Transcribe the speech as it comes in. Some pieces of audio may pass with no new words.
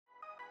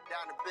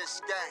Down the bitch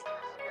gang.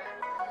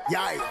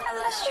 Yeah.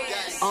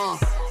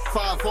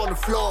 5 on the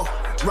floor,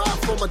 ride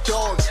for my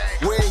dogs.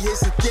 Where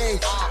here's the thing,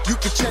 you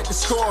can check the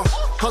score.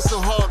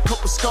 Hustle hard,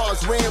 couple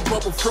scars, wearing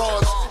bubble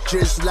frogs.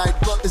 Just like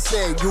Butler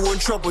said, you in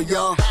trouble,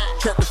 y'all.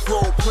 Kept the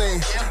flow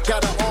playing,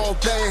 got it all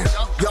banned.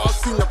 Y'all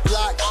seen the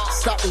block,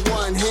 stop with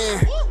one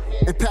hand.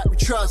 And Pat we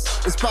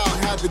trust, it's power,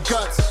 have the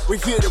guts. We're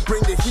here to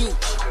bring the heat,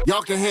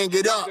 y'all can hang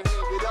it up.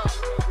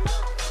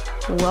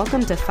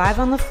 Welcome to 5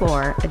 on the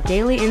Floor, a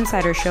daily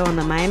insider show on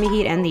the Miami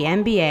Heat and the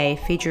NBA,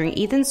 featuring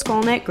Ethan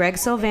Skolnick, Greg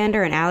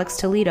Sylvander, and Alex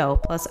Toledo,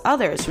 plus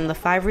others from the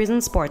 5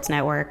 Reasons Sports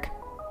Network.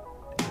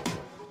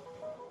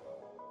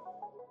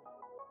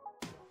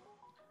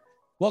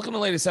 Welcome to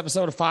the latest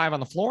episode of 5 on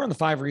the Floor on the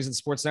 5 Reasons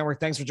Sports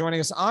Network. Thanks for joining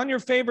us on your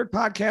favorite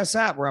podcast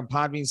app. We're on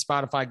Podbean,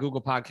 Spotify,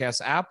 Google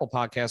Podcasts, Apple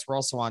Podcasts. We're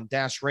also on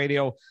Dash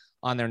Radio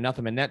on their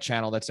Nothing But Net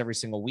channel. That's every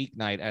single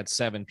weeknight at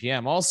 7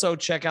 p.m. Also,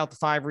 check out the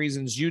 5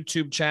 Reasons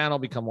YouTube channel.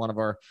 Become one of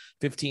our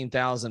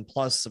 15,000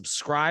 plus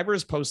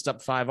subscribers. Post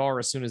up 5R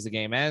as soon as the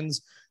game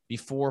ends,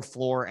 before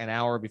floor, an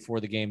hour before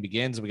the game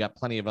begins. We got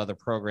plenty of other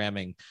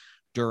programming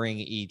during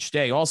each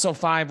day. Also,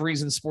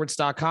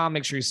 5reasonsports.com.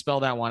 Make sure you spell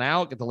that one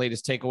out. Get the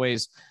latest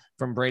takeaways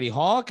from Brady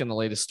Hawk and the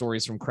latest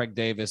stories from Craig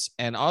Davis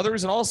and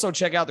others. And also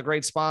check out the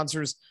great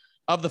sponsors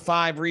of the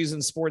 5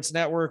 Reasons Sports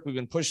Network. We've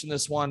been pushing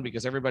this one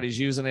because everybody's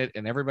using it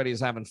and everybody's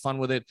having fun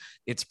with it.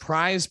 It's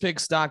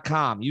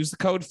prizepicks.com. Use the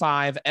code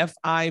 5,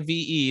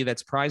 F-I-V-E.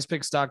 That's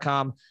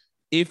prizepicks.com.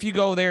 If you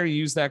go there,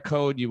 use that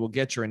code, you will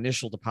get your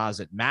initial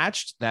deposit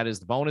matched. That is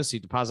the bonus.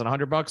 You deposit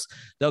 $100.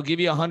 They'll give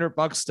you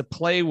 $100 to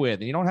play with.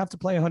 And you don't have to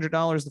play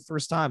 $100 the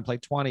first time. Play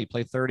 20,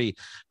 play 30,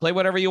 play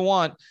whatever you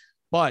want.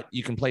 But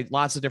you can play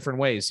lots of different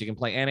ways. You can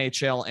play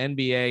NHL,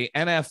 NBA,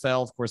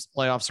 NFL. Of course, the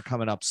playoffs are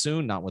coming up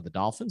soon, not with the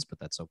Dolphins, but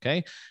that's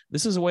okay.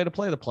 This is a way to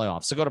play the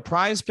playoffs. So go to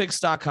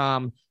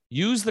prizepicks.com,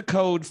 use the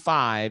code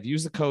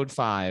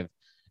 5,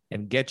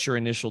 and get your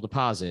initial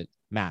deposit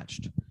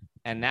matched.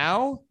 And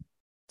now,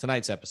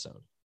 tonight's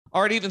episode.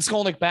 All right, Ethan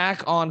Skolnick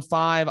back on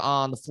 5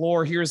 on the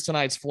Floor. Here's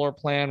tonight's floor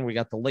plan. We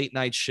got the late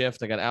night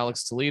shift. I got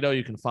Alex Toledo.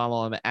 You can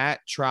follow him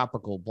at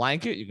Tropical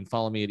Blanket. You can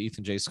follow me at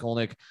Ethan J.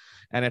 Skolnick.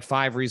 And at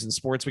 5 Reasons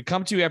Sports. We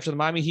come to you after the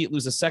Miami Heat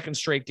lose a second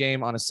straight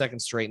game on a second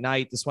straight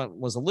night. This one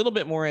was a little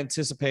bit more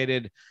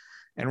anticipated,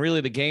 and really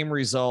the game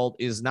result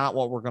is not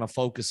what we're going to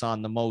focus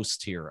on the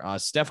most here.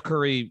 Steph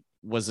Curry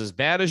was as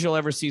bad as you'll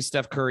ever see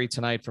Steph Curry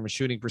tonight from a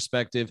shooting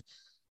perspective,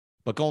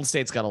 but Golden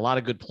State's got a lot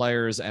of good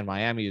players, and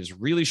Miami is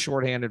really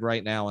shorthanded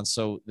right now. And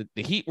so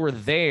the Heat were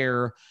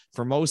there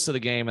for most of the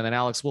game, and then,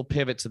 Alex, we'll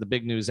pivot to the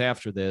big news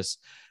after this.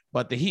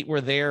 But the Heat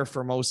were there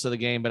for most of the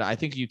game, but I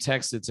think you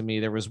texted to me.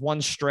 There was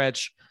one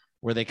stretch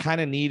where they kind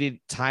of needed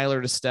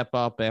Tyler to step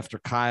up after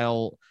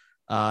Kyle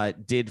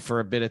did for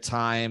a bit of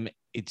time.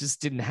 It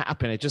just didn't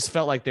happen. It just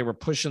felt like they were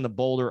pushing the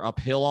boulder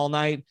uphill all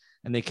night,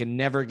 and they can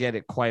never get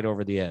it quite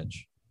over the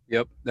edge.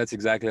 Yep, that's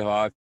exactly how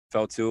I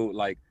felt too.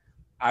 Like,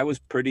 I was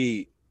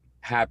pretty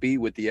happy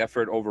with the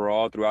effort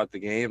overall throughout the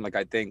game. Like,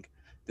 I think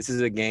this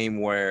is a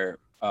game where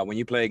when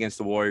you play against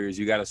the Warriors,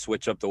 you got to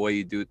switch up the way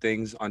you do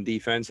things on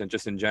defense and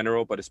just in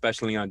general, but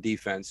especially on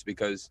defense,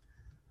 because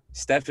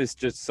Steph is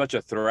just such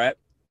a threat.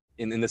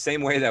 In the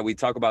same way that we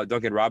talk about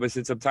Duncan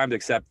Robinson sometimes,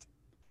 except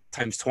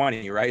times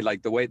 20, right?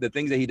 Like the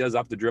things that he does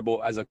off the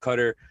dribble as a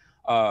cutter,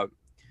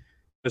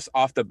 just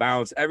off the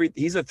bounce,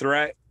 he's a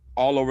threat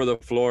all over the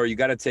floor. You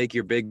got to take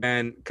your big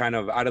man kind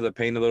of out of the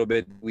paint a little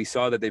bit. We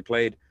saw that they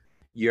played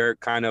Yerk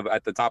kind of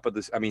at the top of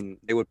this. I mean,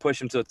 they would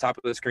push him to the top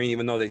of the screen,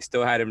 even though they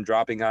still had him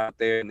dropping out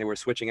there and they were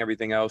switching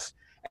everything else.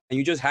 And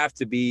you just have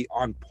to be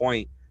on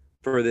point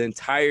for the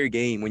entire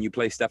game when you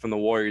play Steph and the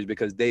Warriors,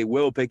 because they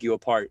will pick you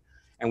apart.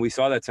 And we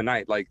saw that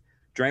tonight. Like,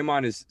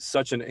 Draymond is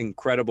such an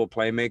incredible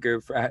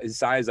playmaker for his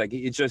size. Like,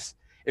 it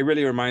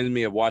really reminds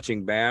me of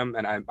watching Bam.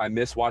 And I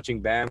miss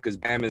watching Bam, because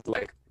Bam is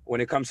like,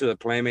 when it comes to the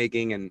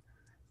playmaking and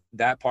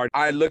that part,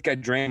 I look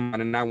at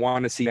Draymond and I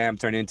want to see Bam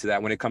turn into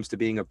that when it comes to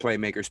being a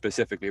playmaker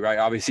specifically, right?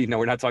 Obviously, no,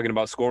 we're not talking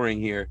about scoring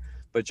here,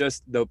 but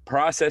just the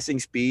processing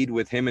speed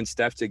with him and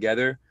Steph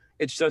together,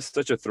 it's just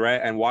such a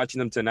threat. And watching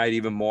them tonight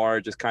even more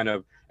just kind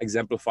of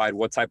exemplified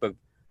what type of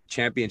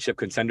championship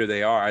contender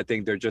they are. I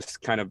think they're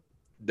just kind of,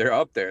 they're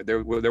up there.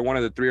 They're one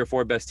of the 3 or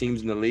 4 best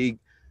teams in the league,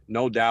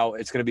 no doubt.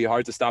 It's going to be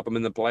hard to stop them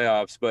in the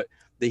playoffs, but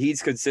the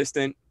Heat's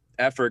consistent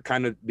effort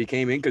kind of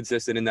became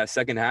inconsistent in that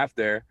second half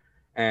there.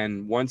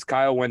 And once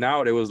Kyle went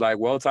out, it was like,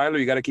 well, Tyler,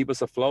 you got to keep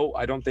us afloat.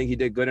 I don't think he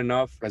did good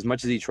enough. As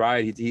much as he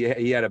tried,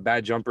 he had a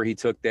bad jumper he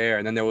took there.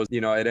 And then there was,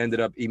 it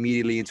ended up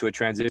immediately into a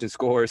transition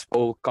score,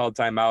 Spo called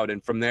timeout.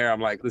 And from there,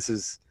 I'm like, this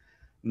is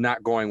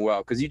not going well,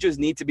 because you just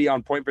need to be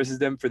on point versus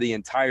them for the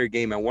entire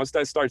game. And once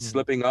that starts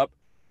slipping up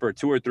for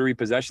 2 or 3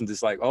 possessions,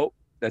 it's like, oh,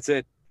 that's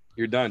it.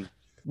 You're done.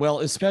 Well,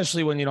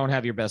 especially when you don't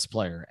have your best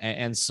player.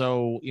 And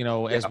so,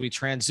 as we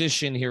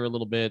transition here a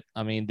little bit,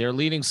 I mean, their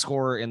leading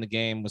scorer in the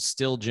game was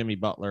still Jimmy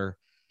Butler.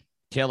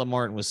 Caleb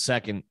Martin was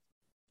second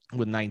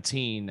with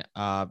 19.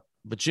 But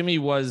Jimmy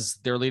was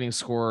their leading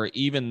scorer,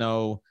 even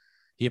though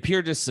he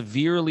appeared to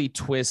severely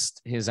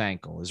twist his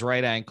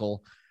right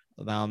ankle.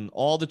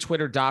 All the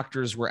Twitter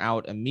doctors were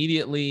out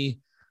immediately.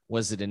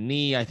 Was it a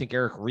knee? I think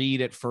Eric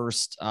Reed at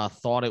first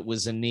thought it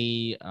was a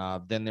knee.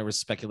 Then there was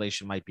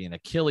speculation might be an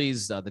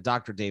Achilles. The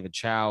doctor David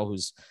Chow,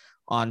 who's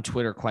on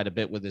Twitter quite a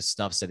bit with this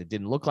stuff, said it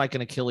didn't look like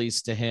an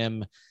Achilles to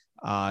him.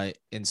 And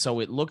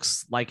so it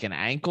looks like an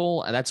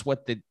ankle. That's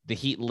what the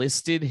Heat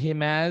listed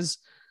him as.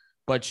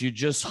 But you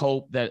just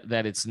hope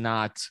that it's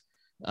not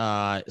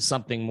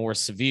something more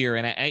severe.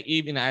 And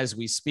even as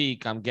we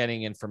speak, I'm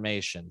getting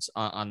information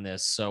on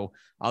this. So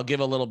I'll give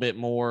a little bit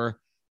more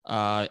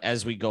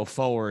as we go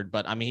forward.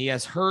 But I mean, he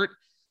has hurt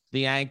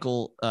the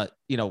ankle,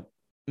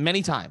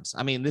 many times.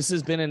 I mean, this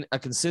has been a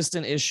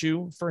consistent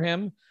issue for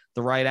him,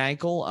 the right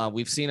ankle.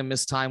 We've seen him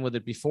miss time with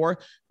it before.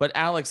 But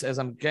Alex, as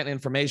I'm getting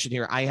information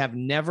here, I have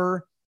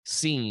never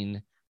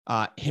seen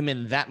him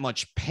in that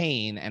much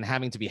pain and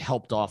having to be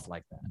helped off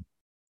like that.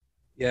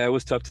 Yeah, it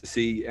was tough to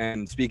see.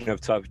 And speaking of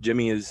tough,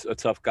 Jimmy is a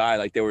tough guy,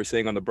 like they were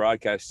saying on the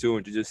broadcast too.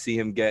 And to just see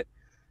him get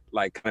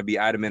kind of be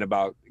adamant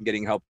about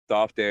getting helped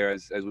off there,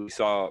 as we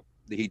saw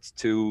the Heat's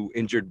two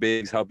injured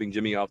bigs helping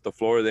Jimmy off the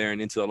floor there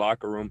and into the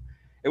locker room.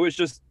 It was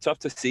just tough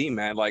to see,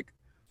 man.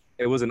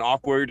 It was an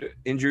awkward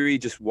injury,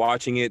 just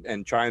watching it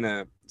and trying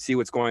to see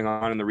what's going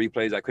on in the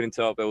replays. I couldn't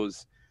tell if it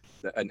was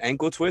an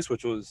ankle twist,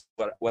 which was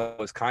what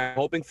I was kind of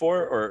hoping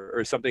for,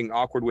 or something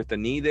awkward with the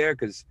knee there,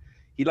 because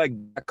he got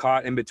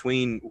caught in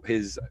between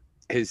his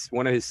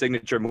one of his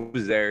signature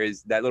moves there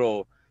is that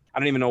little, I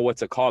don't even know what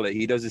to call it.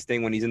 He does this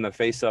thing when he's in the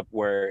face up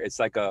where it's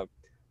like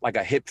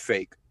a hip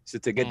fake. So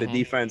to get the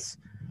defense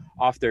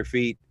off their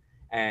feet.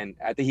 And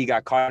I think he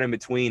got caught in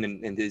between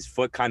and his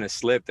foot kind of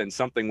slipped and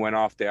something went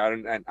off there.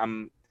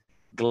 I'm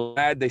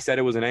glad they said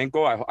it was an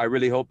ankle. I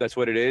really hope that's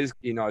what it is.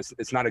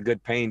 It's not a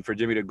good pain for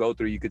Jimmy to go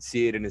through. You could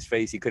see it in his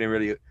face. He couldn't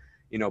really,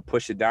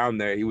 push it down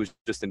there. He was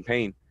just in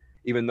pain.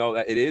 Even though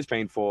that it is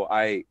painful,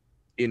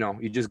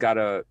 you just got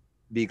to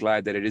be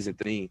glad that it isn't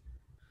the knee.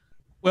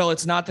 Well,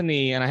 it's not the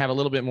knee, and I have a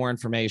little bit more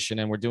information,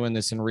 and we're doing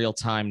this in real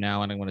time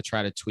now, and I'm going to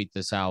try to tweet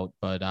this out,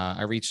 but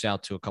I reached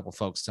out to a couple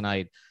folks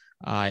tonight,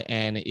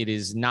 and it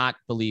is not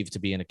believed to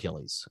be an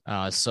Achilles.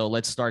 So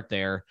let's start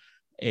there.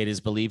 It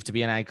is believed to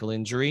be an ankle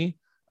injury,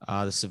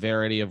 the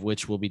severity of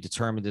which will be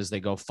determined as they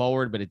go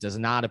forward, but it does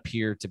not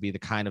appear to be the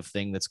kind of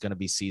thing that's going to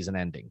be season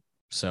ending.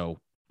 So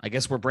I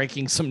guess we're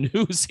breaking some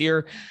news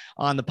here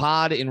on the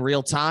pod in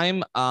real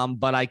time.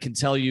 But I can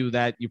tell you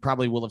that you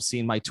probably will have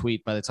seen my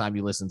tweet by the time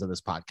you listen to this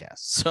podcast.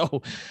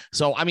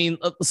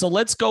 So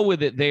let's go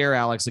with it there,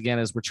 Alex, again,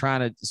 as we're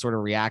trying to sort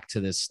of react to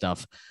this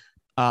stuff.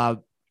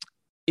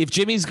 If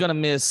Jimmy's going to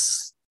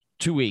miss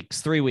 2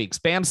 weeks, 3 weeks,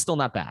 Bam's still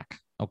not back.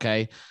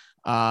 Okay.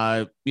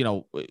 They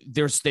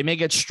may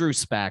get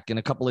Strus back in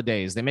a couple of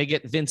days. They may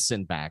get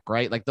Vincent back,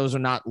 right? Like those are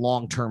not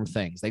long-term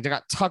things. They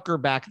got Tucker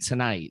back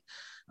tonight.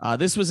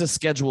 This was a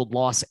scheduled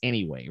loss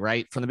anyway,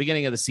 right? From the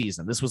beginning of the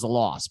season, this was a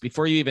loss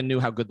before you even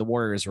knew how good the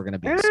Warriors were going to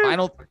be. So I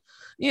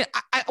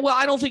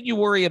don't think you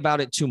worry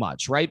about it too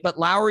much, right? But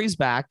Lowry's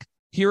back,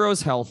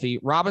 Hero's healthy,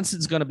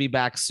 Robinson's going to be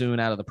back soon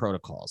out of the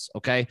protocols.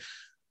 Okay.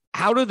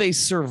 How do they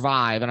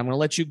survive? And I'm going to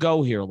let you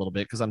go here a little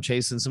bit because I'm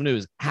chasing some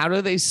news. How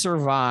do they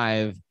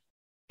survive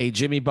a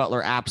Jimmy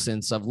Butler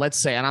absence of, let's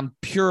say, and I'm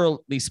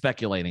purely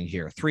speculating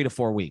here, 3 to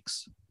 4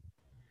 weeks?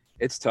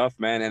 It's tough,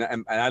 man.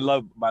 And I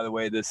love, by the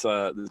way, this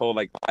whole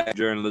live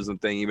journalism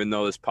thing, even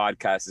though this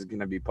podcast is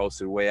going to be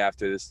posted way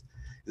after this.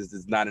 This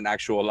is not an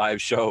actual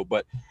live show,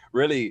 but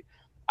really,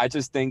 I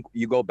just think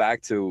you go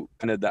back to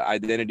kind of the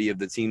identity of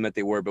the team that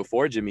they were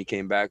before Jimmy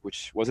came back,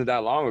 which wasn't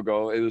that long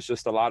ago. It was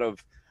just a lot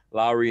of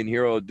Lowry and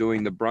Hero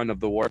doing the brunt of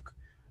the work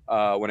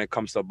when it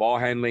comes to ball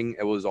handling.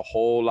 It was a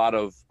whole lot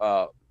of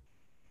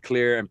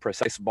clear and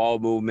precise ball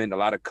movement, a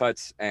lot of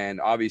cuts, and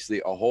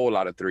obviously a whole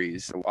lot of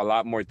threes, a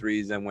lot more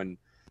threes than when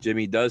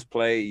Jimmy does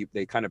play.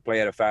 They kind of play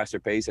at a faster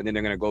pace, and then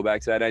they're going to go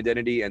back to that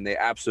identity, and they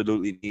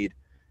absolutely need,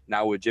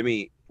 now with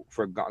Jimmy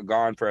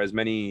gone for as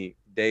many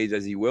days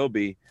as he will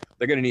be,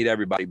 they're going to need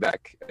everybody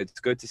back. It's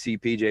good to see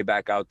PJ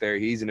back out there.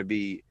 He's going to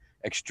be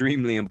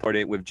extremely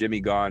important with Jimmy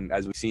gone,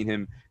 as we've seen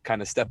him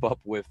kind of step up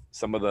with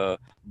some of the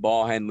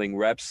ball handling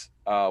reps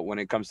when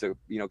it comes to,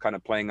 kind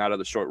of playing out of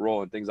the short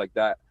roll and things like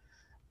that.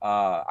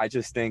 I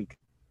just think,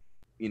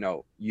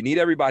 you need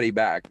everybody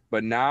back,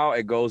 but now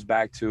it goes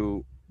back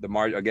to the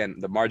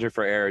margin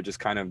for error just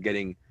kind of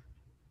getting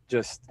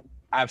just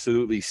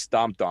absolutely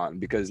stomped on,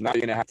 because now you're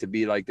going to have to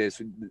be like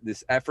this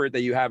effort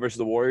that you have versus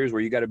the Warriors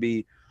where you got to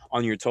be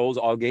on your toes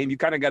all game. You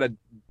kind of got to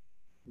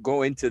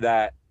go into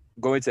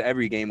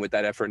every game with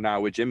that effort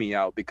now with Jimmy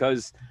out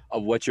because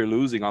of what you're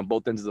losing on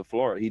both ends of the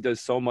floor. He does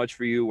so much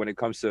for you when it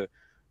comes to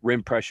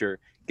rim pressure,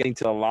 getting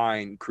to the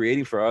line,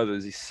 creating for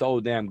others. He's so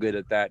damn good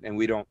at that, and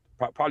we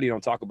probably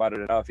don't talk about it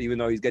enough, even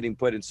though he's getting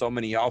put in so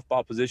many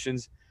off-ball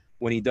positions.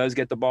 When he does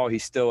get the ball,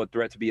 he's still a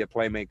threat to be a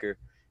playmaker.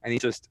 And he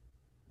just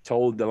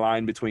told the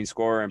line between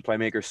scorer and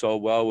playmaker so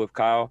well with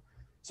Kyle.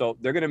 So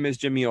they're going to miss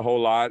Jimmy a whole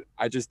lot.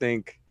 I just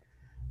think,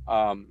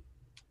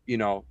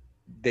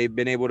 they've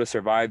been able to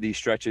survive these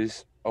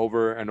stretches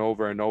over and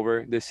over and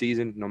over this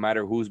season, no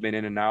matter who's been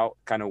in and out,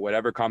 kind of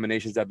whatever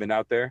combinations have been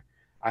out there.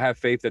 I have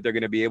faith that they're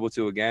going to be able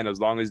to, again, as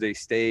long as they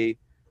stay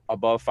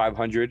above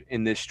 500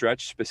 in this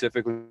stretch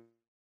specifically.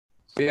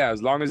 But yeah,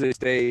 as long as they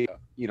stay,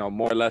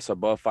 more or less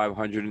above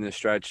 500 in this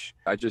stretch,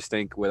 I just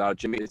think without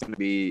Jimmy, it's going to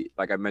be,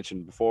 like I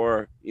mentioned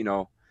before,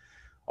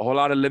 a whole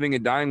lot of living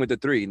and dying with the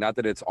three. Not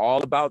that it's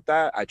all about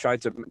that. I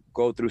tried to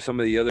go through some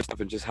of the other stuff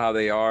and just how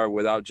they are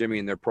without Jimmy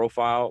in their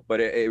profile, but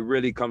it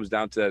really comes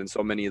down to that in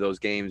so many of those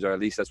games, or at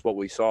least that's what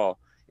we saw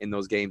in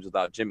those games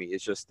without Jimmy.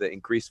 It's just the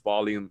increased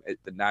volume,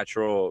 the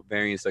natural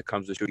variance that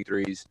comes with shooting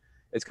threes.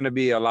 It's going to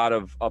be a lot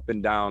of up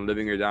and down,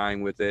 living or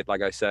dying with it,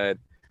 like I said.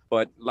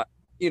 But,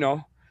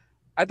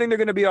 I think they're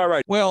going to be all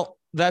right. Well,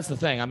 that's the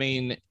thing. I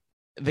mean,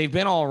 they've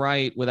been all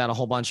right without a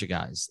whole bunch of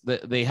guys.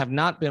 They have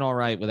not been all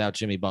right without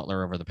Jimmy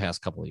Butler over the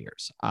past couple of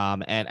years.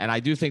 And I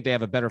do think they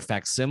have a better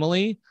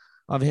facsimile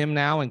of him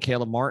now, and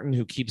Caleb Martin,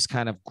 who keeps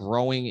kind of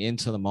growing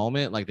into the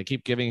moment. Like, they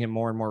keep giving him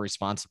more and more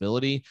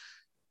responsibility,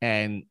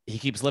 and he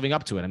keeps living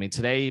up to it. I mean,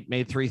 today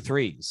made 3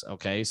 threes.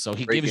 Okay. So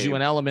he gives you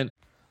an element.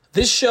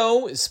 This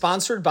show is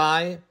sponsored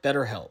by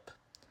BetterHelp.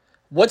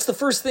 What's the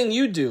first thing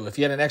you do if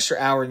you had an extra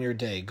hour in your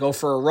day? Go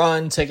for a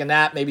run, take a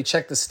nap, maybe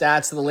check the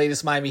stats of the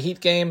latest Miami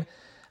Heat game?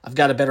 I've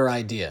got a better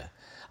idea.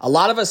 A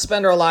lot of us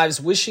spend our lives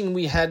wishing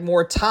we had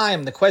more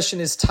time. The question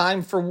is,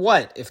 time for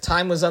what? If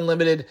time was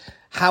unlimited,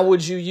 how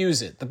would you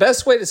use it? The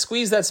best way to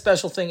squeeze that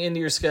special thing into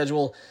your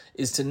schedule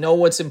is to know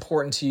what's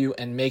important to you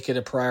and make it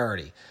a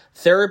priority.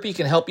 Therapy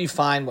can help you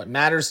find what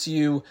matters to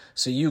you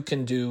so you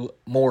can do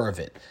more of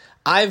it.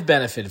 I've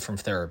benefited from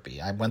therapy.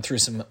 I went through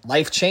some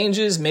life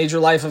changes, major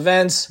life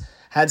events,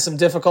 had some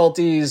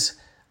difficulties,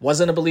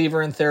 wasn't a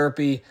believer in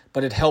therapy,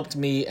 but it helped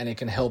me and it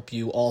can help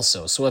you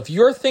also. So if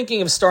you're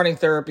thinking of starting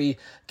therapy,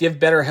 give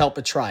BetterHelp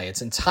a try.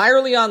 It's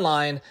entirely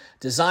online,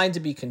 designed to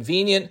be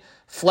convenient,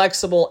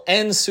 flexible,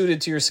 and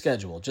suited to your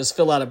schedule. Just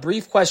fill out a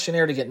brief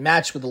questionnaire to get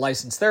matched with a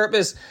licensed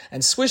therapist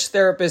and switch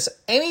therapists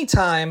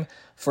anytime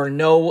for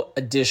no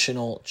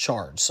additional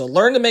charge. So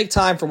learn to make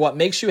time for what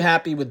makes you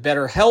happy with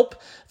BetterHelp.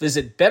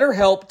 Visit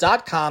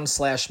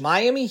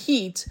BetterHelp.com/Miami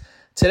Heat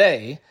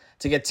today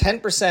to get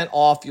 10%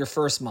 off your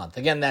first month.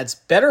 Again, that's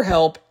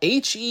BetterHelp,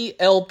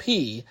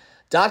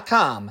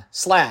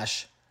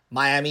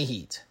 HELP.com/Miami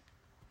Heat.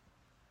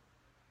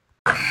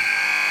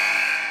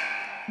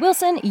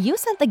 Wilson, you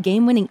sent the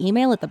game-winning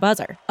email at the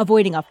buzzer,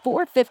 avoiding a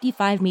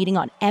 4:55 meeting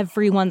on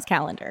everyone's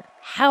calendar.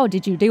 How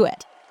did you do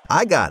it?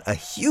 I got a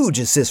huge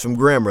assist from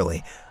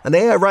Grammarly, an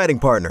AI writing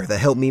partner that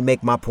helped me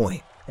make my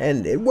point.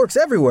 And it works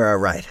everywhere I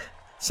write.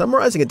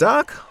 Summarizing a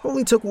doc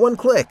only took 1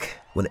 click.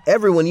 When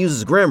everyone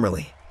uses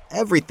Grammarly,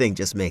 everything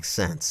just makes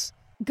sense.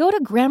 Go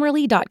to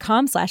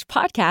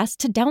Grammarly.com/podcast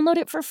to download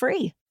it for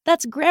free.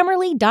 That's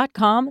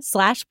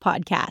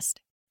Grammarly.com/podcast.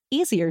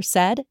 Easier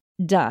said,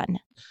 done.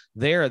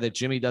 There that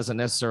Jimmy doesn't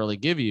necessarily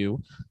give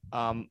you.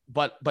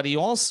 But he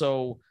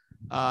also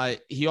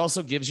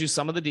gives you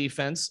some of the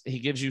defense. He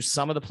gives you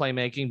some of the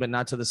playmaking, but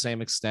not to the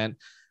same extent.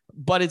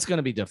 But it's going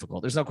to be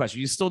difficult. There's no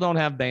question. You still don't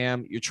have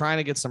Bam. You're trying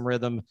to get some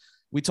rhythm.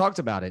 We talked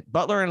about it.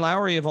 Butler and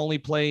Lowry have only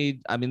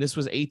played, this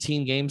was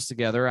 18 games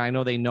together. I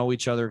know they know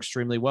each other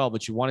extremely well,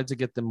 but you wanted to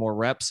get them more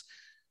reps.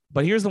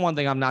 But here's the one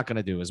thing I'm not going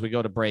to do as we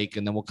go to break,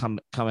 and then we'll come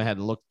ahead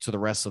and look to the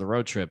rest of the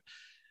road trip.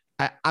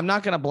 I'm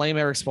not going to blame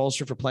Eric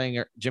Spoelstra for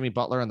playing Jimmy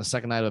Butler on the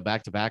second night of a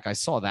back-to-back. I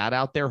saw that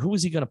out there. Who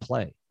is he going to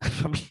play?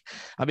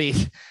 They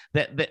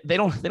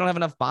don't have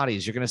enough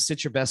bodies. You're going to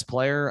sit your best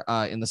player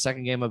in the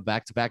second game of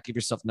back-to-back, give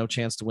yourself no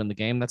chance to win the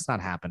game. That's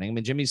not happening.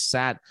 Jimmy's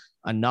sat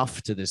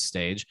enough to this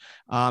stage.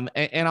 And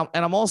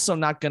I'm also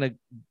not going to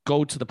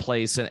go to the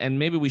place, and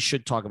maybe we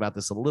should talk about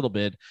this a little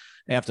bit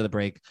after the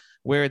break,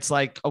 where it's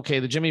like, okay,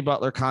 the Jimmy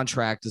Butler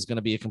contract is going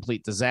to be a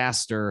complete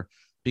disaster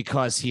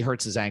because he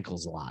hurts his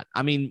ankles a lot.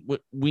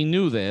 We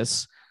knew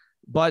this,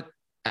 but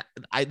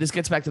this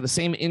gets back to the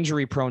same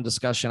injury-prone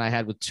discussion I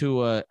had with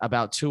Tua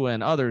about Tua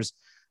and others.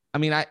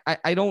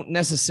 I don't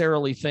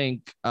necessarily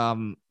think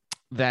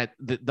that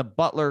the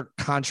Butler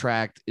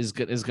contract is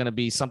going to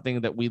be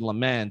something that we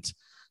lament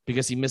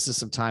because he misses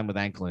some time with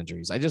ankle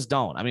injuries. I just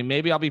don't.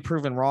 Maybe I'll be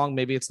proven wrong.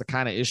 Maybe it's the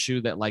kind of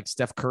issue that like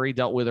Steph Curry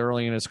dealt with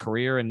early in his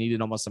career and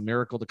needed almost a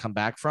miracle to come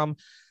back from.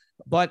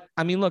 But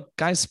look,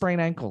 guys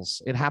sprain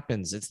ankles. It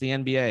happens. It's the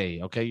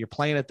NBA. Okay. You're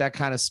playing at that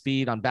kind of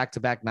speed on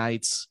back-to-back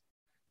nights.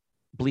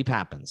 Bleep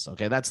happens.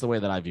 Okay. That's the way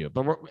that I view it.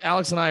 But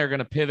Alex and I are going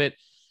to pivot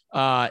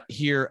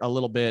here a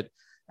little bit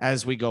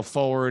as we go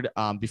forward.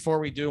 Before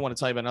we do, I want to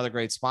tell you about another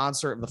great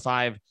sponsor of the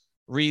 5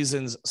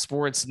 Reasons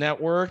Sports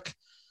Network.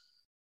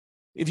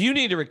 If you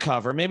need to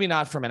recover, maybe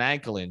not from an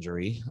ankle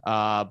injury,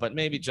 but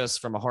maybe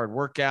just from a hard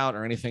workout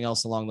or anything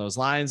else along those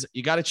lines,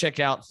 you got to check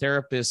out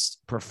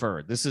Therapist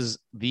Preferred. This is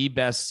the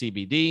best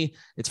CBD.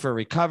 It's for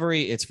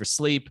recovery. It's for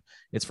sleep.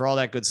 It's for all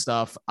that good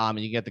stuff.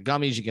 And you get the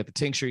gummies, you get the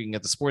tincture, you can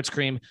get the sports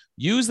cream.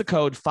 Use the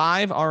code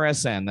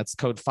 5RSN. That's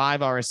code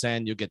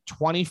 5RSN. You'll get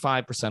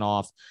 25%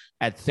 off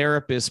at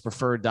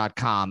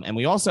therapistpreferred.com. And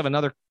we also have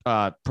another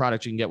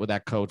product you can get with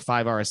that code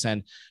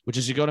 5RSN, which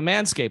is you go to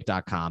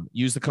manscaped.com,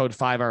 use the code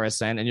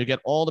 5RSN, and you'll get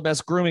all the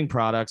best grooming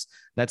products.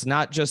 That's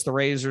not just the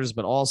razors,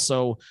 but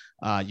also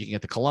you can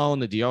get the cologne,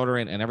 the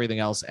deodorant, and everything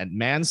else at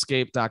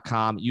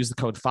manscaped.com. Use the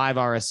code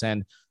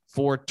 5RSN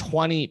for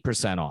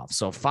 20% off.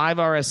 So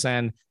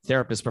 5RSN,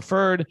 Therapist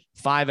Preferred,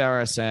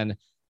 5RSN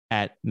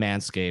at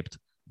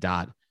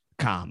manscaped.com.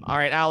 All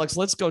right, Alex,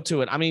 let's go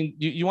to it. I mean,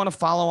 you want to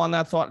follow on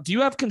that thought? Do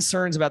you have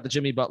concerns about the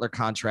Jimmy Butler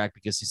contract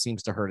because he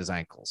seems to hurt his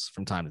ankles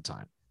from time to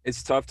time?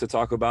 It's tough to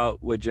talk about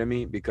with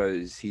Jimmy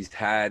because he's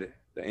had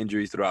the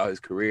injuries throughout his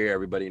career.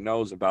 Everybody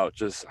knows about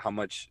just how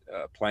much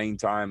playing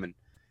time and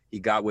he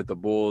got with the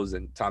Bulls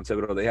and Tom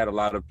Thibodeau. They had a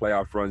lot of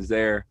playoff runs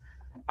there.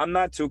 I'm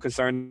not too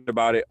concerned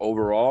about it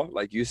overall.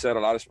 Like you said, a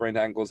lot of sprained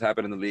ankles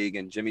happen in the league,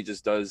 and Jimmy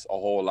just does a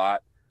whole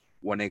lot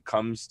when it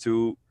comes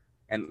to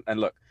 – and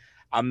look,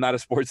 I'm not a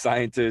sports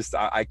scientist.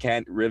 I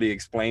can't really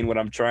explain what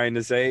I'm trying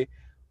to say.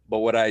 But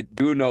what I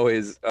do know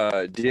is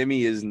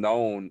Jimmy is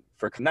known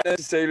for not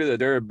necessarily the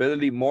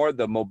durability, more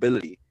the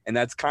mobility. And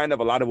that's kind of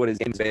a lot of what his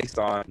game is based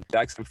on.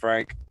 Jackson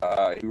Frank,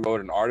 he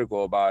wrote an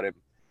article about it,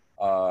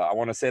 I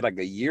want to say like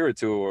a year or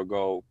two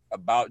ago,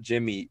 about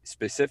Jimmy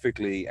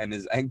specifically and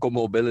his ankle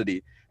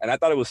mobility. And I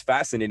thought it was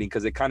fascinating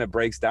because it kind of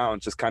breaks down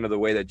just kind of the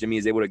way that Jimmy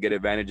is able to get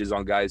advantages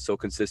on guys so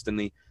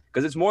consistently.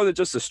 Because it's more than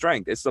just the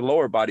strength. It's the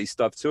lower body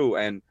stuff too.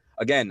 And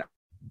again, I'm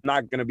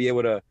not going to be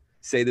able to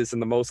say this in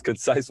the most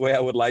concise way I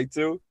would like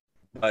to,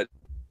 but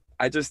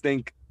I just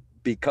think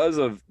because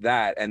of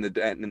that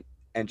and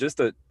just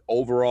the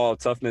overall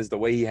toughness, the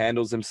way he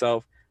handles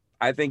himself,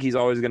 I think he's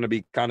always going to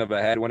be kind of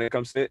ahead when it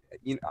comes to it.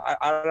 You know,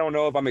 I don't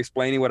know if I'm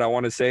explaining what I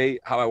want to say,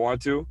 how I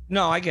want to.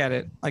 No, I get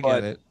it. I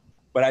get it.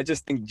 But I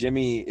just think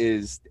Jimmy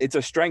it's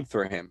a strength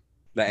for him,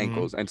 the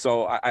ankles. And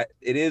so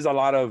it is a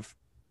lot of,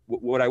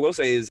 what I will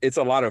say is it's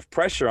a lot of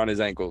pressure on his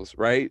ankles,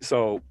 right?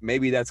 So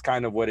maybe that's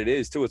kind of what it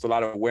is too. It's a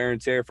lot of wear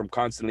and tear from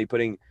constantly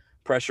putting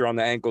pressure on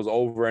the ankles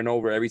over and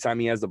over. Every time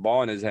he has the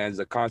ball in his hands,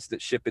 a constant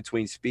shift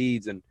between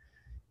speeds, and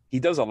he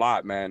does a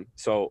lot, man.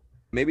 So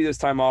maybe this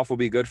time off will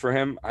be good for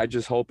him. I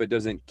just hope it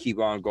doesn't keep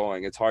on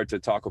going. It's hard to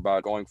talk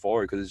about going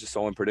forward because it's just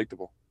so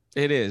unpredictable.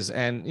 It is.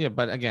 And yeah,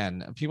 but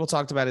again, people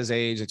talked about his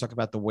age. They talk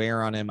about the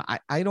wear on him.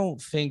 I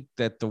don't think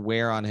that the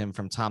wear on him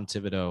from Tom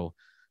Thibodeau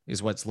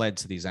is what's led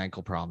to these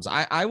ankle problems.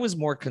 I was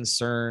more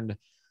concerned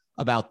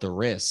about the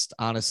wrist,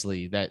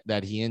 honestly,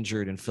 that he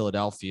injured in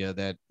Philadelphia,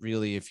 that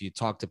really, if you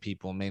talk to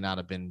people, may not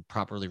have been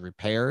properly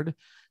repaired.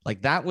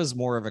 Like that was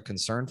more of a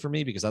concern for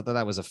me because I thought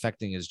that was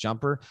affecting his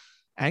jumper.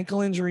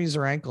 Ankle injuries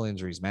are ankle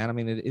injuries, man. I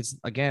mean, it's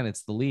the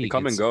league. They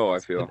come and go, I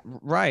feel.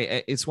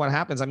 Right. It's what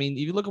happens. I mean, if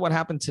you look at what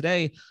happened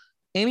today,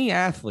 any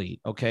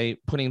athlete, okay,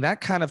 putting that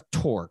kind of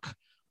torque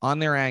on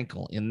their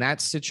ankle in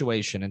that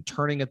situation and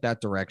turning it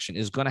that direction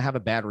is going to have a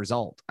bad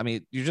result. I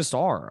mean, you just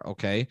are.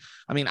 Okay.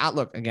 I mean,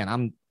 look, again,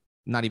 I'm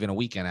not even a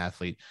weekend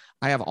athlete.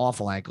 I have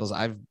awful ankles.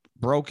 I've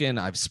broken,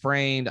 I've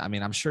sprained. I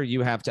mean, I'm sure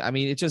you have to. I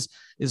mean, it just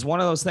is one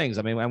of those things.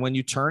 I mean, when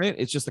you turn it,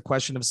 it's just a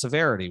question of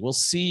severity. We'll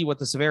see what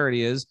the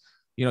severity is.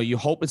 You know, you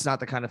hope it's not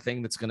the kind of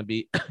thing that's going to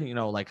be, you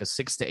know, like a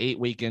 6 to 8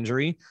 week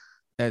injury.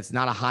 It's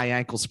not a high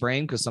ankle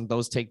sprain because some of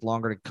those take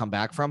longer to come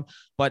back from.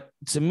 But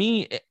to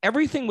me,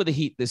 everything with the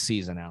Heat this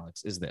season,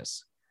 Alex, is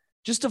this: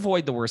 just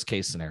avoid the worst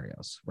case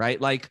scenarios, right?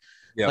 Like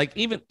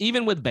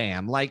even with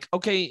Bam, like,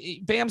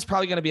 okay, Bam's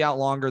probably going to be out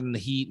longer than the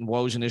Heat and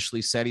Woj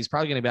initially said. He's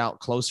probably going to be out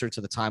closer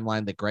to the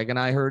timeline that Greg and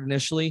I heard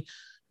initially.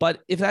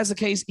 But if that's the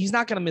case, he's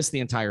not going to miss the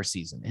entire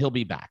season. He'll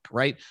be back,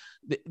 right?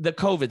 The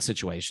COVID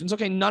situations.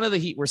 Okay, none of the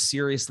Heat were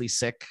seriously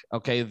sick.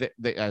 Okay,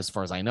 as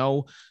far as I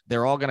know,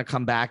 they're all going to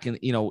come back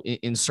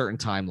in certain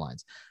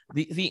timelines.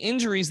 The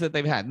injuries that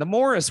they've had, the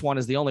Morris one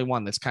is the only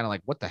one that's kind of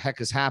like, what the heck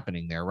is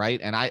happening there,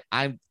 right? And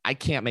I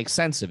can't make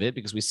sense of it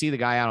because we see the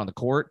guy out on the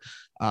court.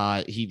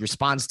 He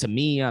responds to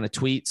me on a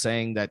tweet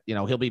saying that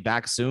he'll be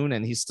back soon,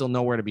 and he's still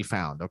nowhere to be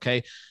found.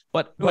 Okay,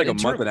 but like a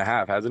month and a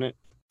half, hasn't it?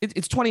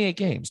 It's 28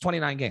 games,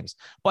 29 games.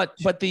 But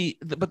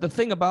the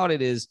thing about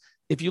it is,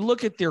 if you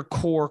look at their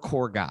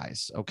core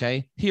guys,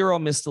 okay, Hero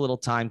missed a little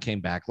time, came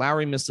back.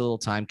 Lowry missed a little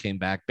time, came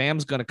back.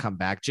 Bam's going to come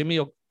back. Jimmy,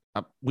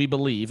 we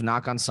believe,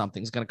 knock on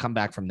something, is going to come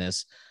back from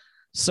this.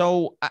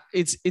 So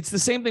it's the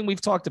same thing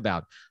we've talked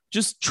about.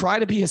 Just try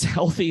to be as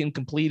healthy and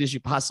complete as you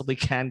possibly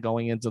can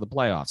going into the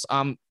playoffs.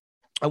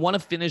 I want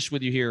to finish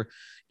with you here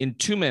in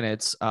 2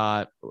 minutes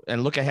and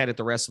look ahead at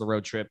the rest of the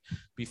road trip.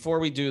 Before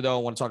we do, though,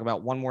 I want to talk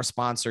about one more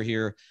sponsor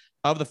here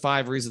of the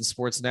 5 Reasons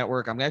Sports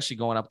Network. I'm actually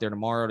going up there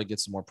tomorrow to get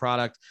some more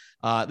product.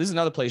 This is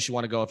another place you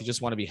want to go if you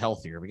just want to be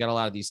healthier. We got a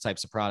lot of these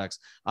types of products,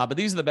 but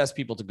these are the best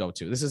people to go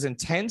to. This is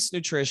Intense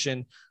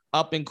Nutrition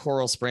up in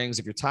Coral Springs.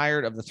 If you're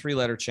tired of the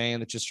 3-letter chain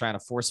that's just trying to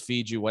force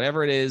feed you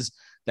whatever it is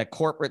that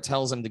corporate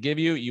tells them to give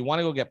you. You want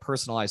to go get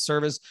personalized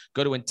service.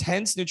 Go to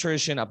Intense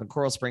Nutrition up in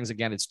Coral Springs.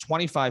 Again, it's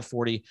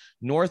 2540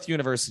 North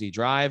University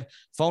Drive.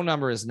 Phone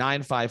number is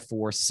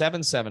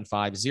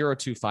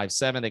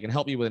 954-775-0257. They can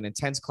help you with an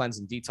intense cleanse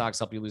and detox,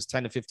 help you lose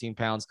 10 to 15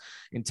 pounds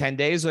in 10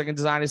 days. Or they can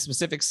design a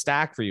specific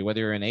stack for you,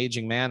 whether you're an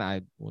aging man.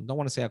 I don't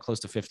want to say how close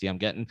to 50 I'm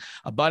getting,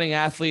 a budding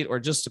athlete, or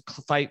just to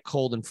fight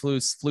cold and flu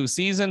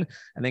season,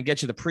 and then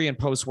get you the pre and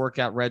post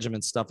workout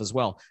regimen stuff as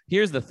well.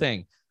 Here's the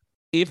thing.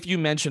 If you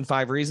mention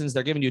 5 Reasons,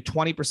 they're giving you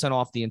 20%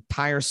 off the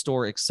entire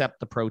store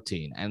except the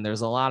protein. And there's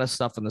a lot of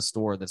stuff in the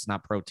store that's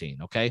not protein.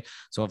 Okay.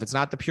 So if it's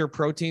not the pure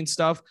protein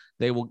stuff,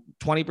 they will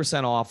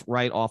 20% off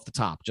right off the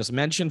top. Just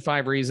mention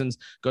 5 Reasons.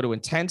 Go to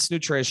Intense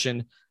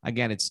Nutrition.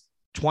 Again, it's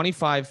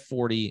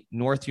 2540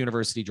 North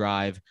University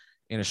Drive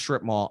in a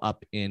strip mall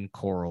up in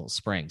Coral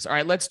Springs. All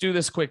right, let's do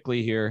this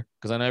quickly here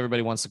because I know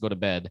everybody wants to go to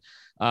bed.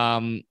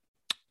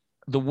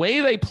 The way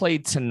they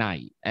played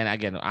tonight, and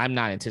again, I'm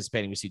not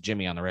anticipating we see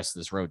Jimmy on the rest of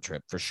this road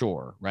trip for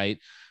sure, right?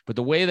 But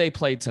the way they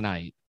played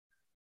tonight,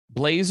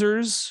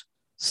 Blazers,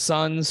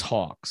 Suns,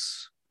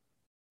 Hawks,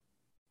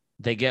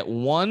 they get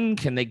one.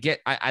 Can they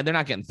get? They're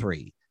not getting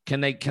 3.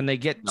 Can they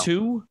get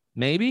 2?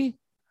 Maybe.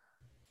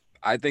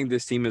 I think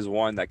this team is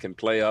one that can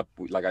play up.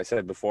 Like I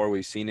said before,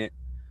 we've seen it,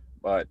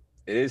 but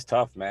it is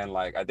tough, man.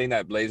 Like, I think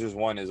that Blazers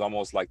one is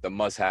almost like the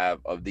must-have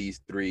of these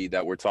 3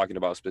 that we're talking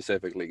about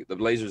specifically. The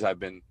Blazers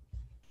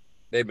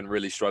they've been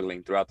really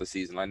struggling throughout the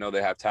season. I know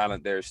they have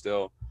talent there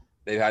still.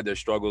 They've had their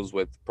struggles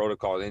with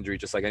protocol injury,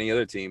 just like any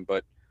other team,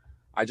 but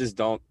I just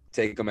don't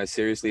take them as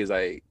seriously as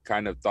I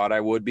kind of thought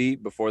I would be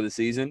before the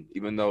season,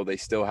 even though they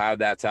still have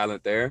that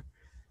talent there.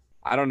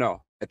 I don't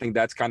know. I think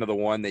that's kind of the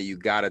one that you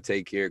got to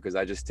take here, because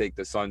I just take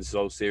the Suns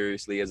so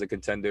seriously as a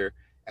contender,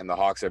 and the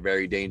Hawks are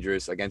very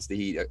dangerous against the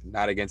Heat,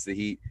 not against the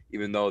Heat,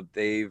 even though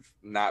they've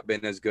not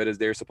been as good as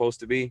they're supposed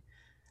to be.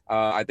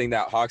 I think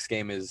that Hawks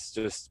game is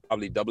just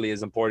probably doubly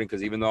as important,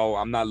 because even though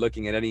I'm not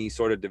looking at any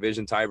sort of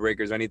division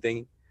tiebreakers or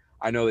anything,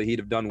 I know the Heat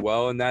have done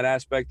well in that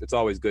aspect. It's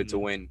always good to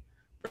win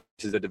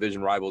versus the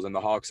division rivals, and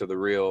the Hawks are the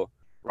real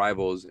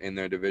rivals in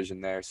their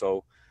division there.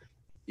 So,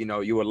 you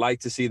know, you would like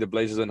to see the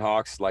Blazers and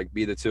Hawks like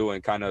be the 2,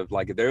 and kind of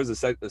like, if there's a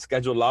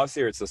scheduled loss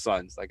here, it's the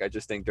Suns. Like, I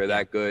just think they're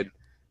that good.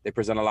 They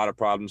present a lot of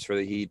problems for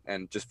the Heat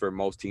and just for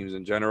most teams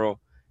in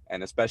general,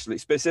 and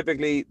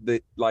specifically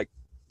to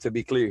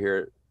be clear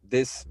here,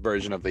 this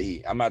version of the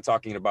Heat. I'm not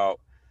talking about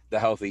the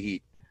healthy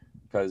Heat,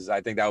 because I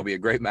think that would be a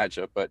great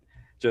matchup, but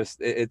just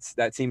it's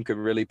that team could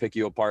really pick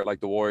you apart like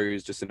the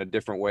Warriors, just in a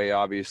different way.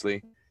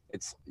 Obviously,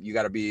 you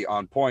got to be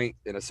on point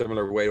in a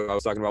similar way to what I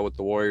was talking about with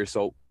the Warriors.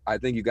 So I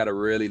think you got to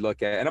really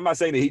look at, and I'm not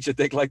saying the Heat should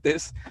think like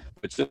this,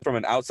 but just from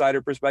an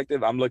outsider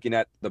perspective, I'm looking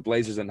at the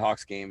Blazers and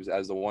Hawks games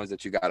as the ones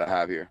that you got to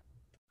have here.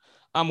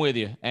 I'm with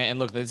you. And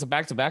look, it's a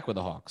back-to-back with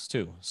the Hawks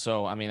too.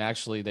 So, I mean,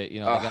 actually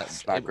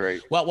it's not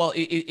great. Well,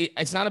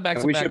 it's not a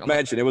back-to-back. We should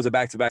mention it was a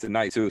back-to-back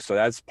tonight too. So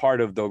that's part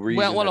of the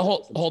reason. Well,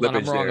 hold on.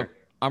 I'm wrong.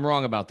 I'm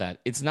wrong about that.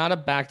 It's not a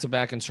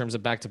back-to-back in terms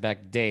of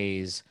back-to-back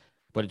days,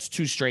 but it's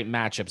 2 straight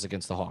matchups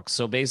against the Hawks.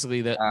 So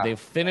basically they've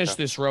finished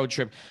this road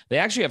trip. They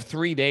actually have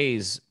 3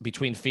 days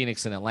between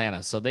Phoenix and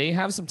Atlanta. So they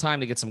have some time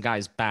to get some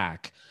guys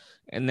back.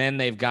 And then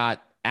they've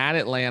got at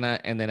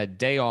Atlanta and then a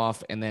day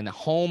off and then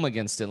home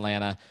against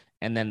Atlanta.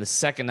 And then the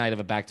second night of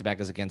a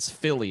back-to-back is against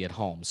Philly at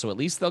home. So at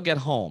least they'll get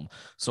home.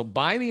 So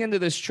by the end of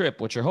this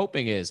trip, what you're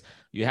hoping is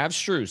you have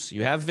Strus,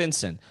 you have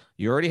Vincent,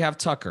 you already have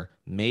Tucker.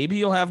 Maybe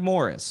you'll have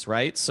Morris,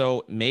 right?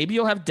 So maybe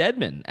you'll have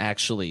Dedmon,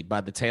 actually,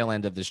 by the tail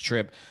end of this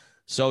trip.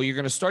 So you're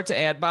going to start to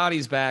add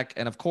bodies back.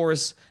 And, of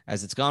course,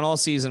 as it's gone all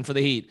season for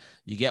the Heat,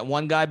 you get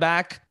one guy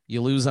back,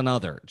 you lose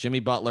another. Jimmy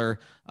Butler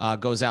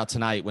goes out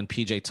tonight when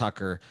P.J.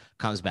 Tucker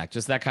comes back.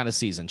 Just that kind of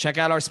season. Check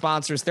out our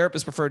sponsors,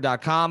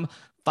 therapistpreferred.com.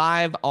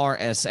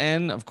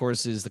 5RSN, of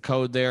course, is the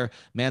code there.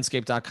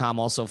 Manscaped.com,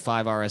 also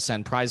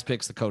 5RSN. Prize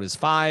Picks, the code is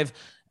 5.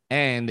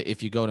 And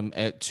if you go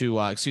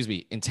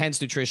to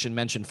Intense Nutrition,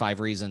 mention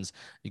 5 Reasons,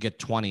 you get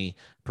 20%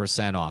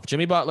 off.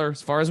 Jimmy Butler,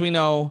 as far as we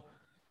know,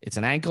 it's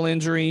an ankle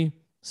injury,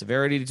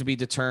 severity to be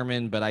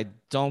determined, but I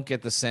don't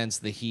get the sense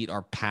the Heat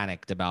are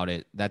panicked about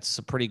it. That's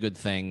a pretty good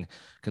thing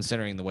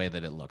considering the way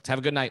that it looked. Have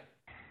a good night.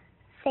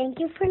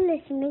 Thank you for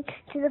listening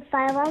to the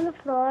 5 on the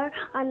Floor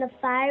on the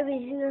 5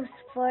 Reasons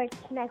Sports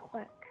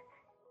Network.